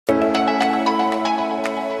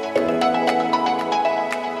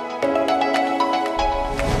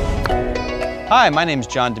Hi, my name is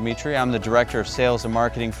John Dimitri. I'm the Director of Sales and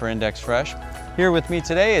Marketing for Index Fresh. Here with me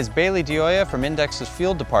today is Bailey Dioia from Index's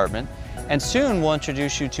Field Department, and soon we'll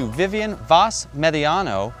introduce you to Vivian Vos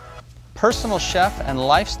Mediano, personal chef and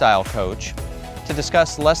lifestyle coach, to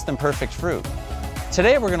discuss less than perfect fruit.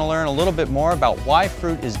 Today we're going to learn a little bit more about why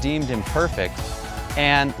fruit is deemed imperfect,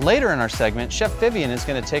 and later in our segment, Chef Vivian is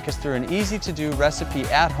going to take us through an easy-to-do recipe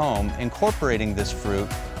at home incorporating this fruit,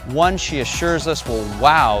 one she assures us will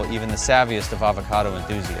wow even the savviest of avocado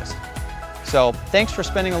enthusiasts. So thanks for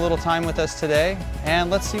spending a little time with us today, and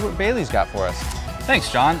let's see what Bailey's got for us.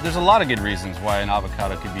 Thanks, John. There's a lot of good reasons why an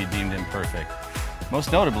avocado could be deemed imperfect.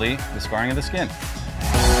 Most notably, the scarring of the skin.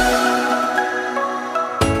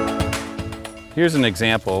 Here's an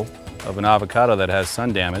example of an avocado that has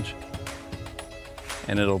sun damage,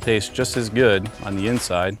 and it'll taste just as good on the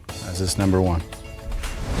inside as this number one.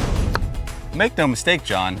 Make no mistake,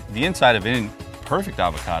 John, the inside of any perfect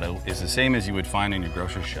avocado is the same as you would find on your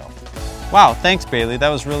grocery shelf. Wow, thanks Bailey, that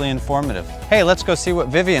was really informative. Hey, let's go see what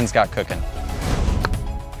Vivian's got cooking.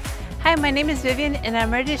 Hi, my name is Vivian and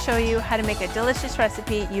I'm ready to show you how to make a delicious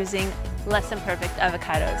recipe using less than perfect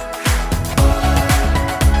avocados.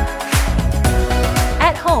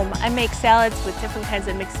 At home, I make salads with different kinds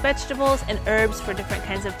of mixed vegetables and herbs for different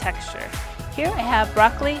kinds of texture. Here I have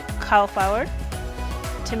broccoli, cauliflower,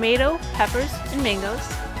 tomato, peppers, and mangoes,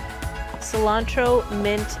 cilantro,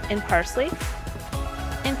 mint, and parsley,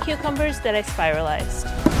 and cucumbers that I spiralized.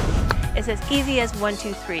 It's as easy as 1,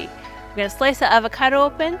 2, 3. I'm going to slice the avocado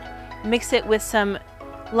open, mix it with some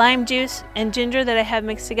lime juice and ginger that I have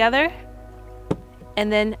mixed together, and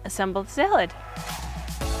then assemble the salad.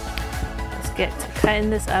 Let's get to cutting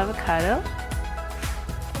this avocado.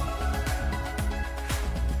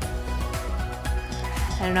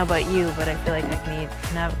 I don't know about you, but I feel like I can eat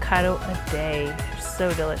an avocado a day. They're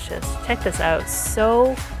so delicious. Check this out,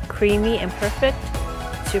 so creamy and perfect.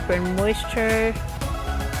 Super moisture.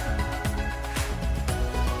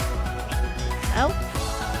 Oh.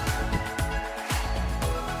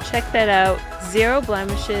 Check that out, 0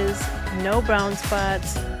 blemishes, no brown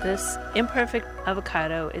spots. This imperfect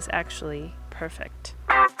avocado is actually perfect.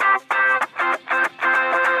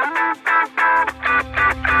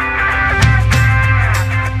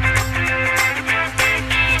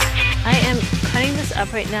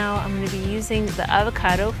 Up right now, I'm going to be using the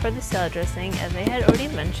avocado for the salad dressing, as I had already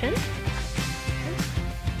mentioned.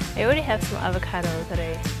 I already have some avocado that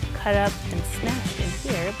I cut up and smashed in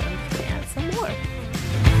here, but I'm just going to add some more.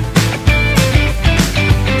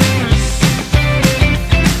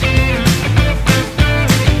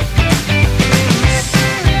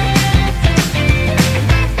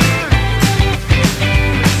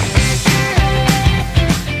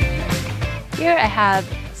 Here I have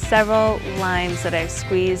several limes that I've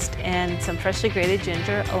squeezed and some freshly grated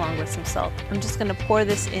ginger along with some salt. I'm just going to pour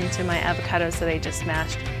this into my avocados that I just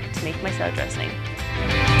mashed to make my salad dressing.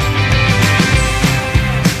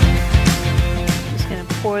 I'm just going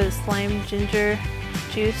to pour this lime ginger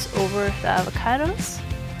juice over the avocados,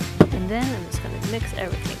 and then I'm just going to mix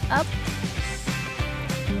everything up,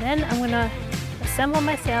 and then I'm going to assemble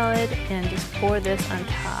my salad and just pour this on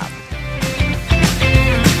top.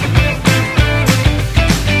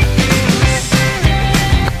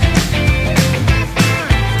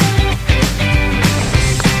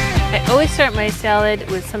 I always start my salad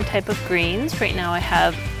with some type of greens. Right now I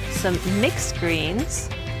have some mixed greens.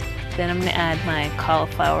 Then I'm going to add my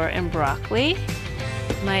cauliflower and broccoli,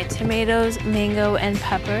 my tomatoes, mango, and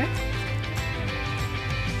pepper,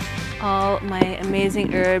 all my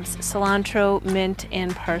amazing herbs, cilantro, mint,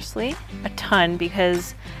 and parsley. A ton,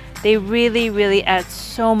 because they really add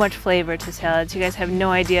so much flavor to salads. You guys have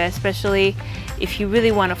no idea, especially if you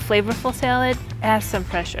really want a flavorful salad, add some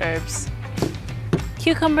fresh herbs.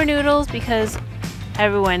 Cucumber noodles, because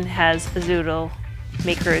everyone has a zoodle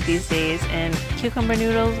maker these days, and cucumber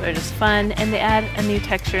noodles are just fun and they add a new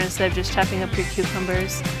texture instead of just chopping up your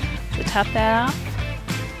cucumbers. So top that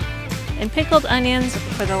off. And pickled onions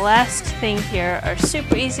for the last thing here are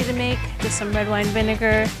super easy to make. Just some red wine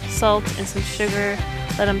vinegar, salt, and some sugar.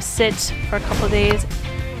 Let them sit for a couple days.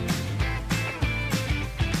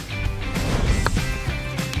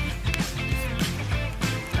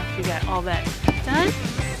 After you got all that done,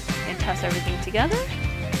 and toss everything together,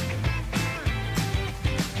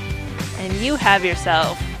 and you have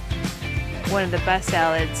yourself one of the best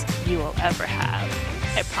salads you will ever have,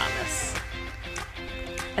 I promise.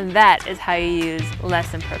 And that is how you use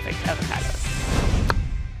less than perfect avocados.